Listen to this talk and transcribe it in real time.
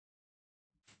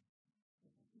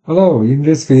Hello, in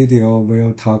this video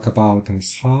we'll talk about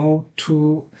how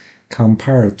to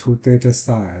compare two data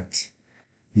sets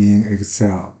in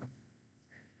Excel.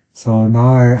 So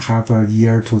now I have a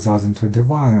year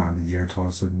 2021 and year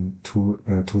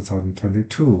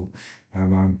 2022. I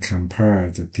want to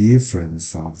compare the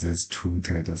difference of these two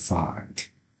data sets.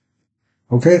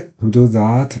 Okay, to do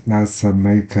that, let's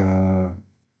make a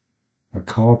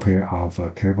copy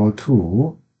of table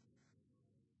 2.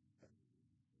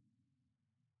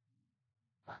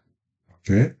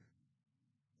 Okay.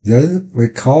 Then we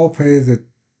copy the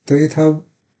data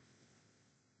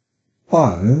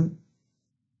 1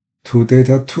 to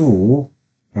data 2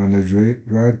 and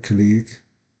right click,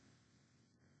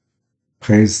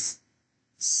 paste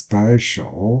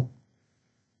special,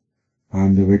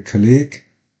 and we click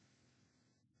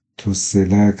to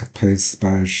select paste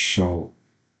special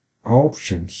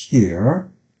option here.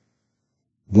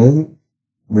 Then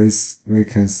we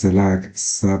can select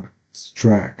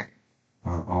subtract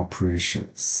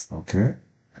operations. Okay.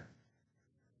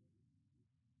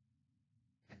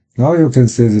 Now you can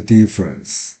see the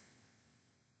difference.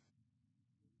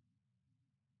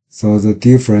 So the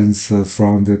difference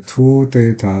from the two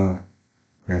data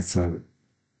is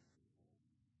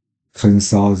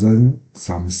 10,000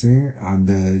 something, and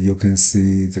you can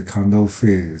see the condo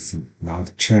fee is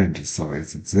not changed, so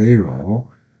it's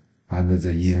 0, and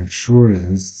the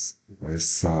insurance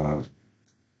is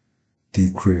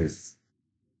decreased.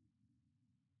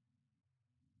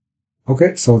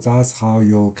 Okay, so that's how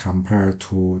you compare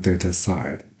two data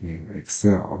sets in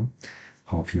Excel.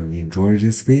 Hope you enjoyed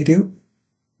this video.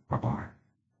 Bye-bye.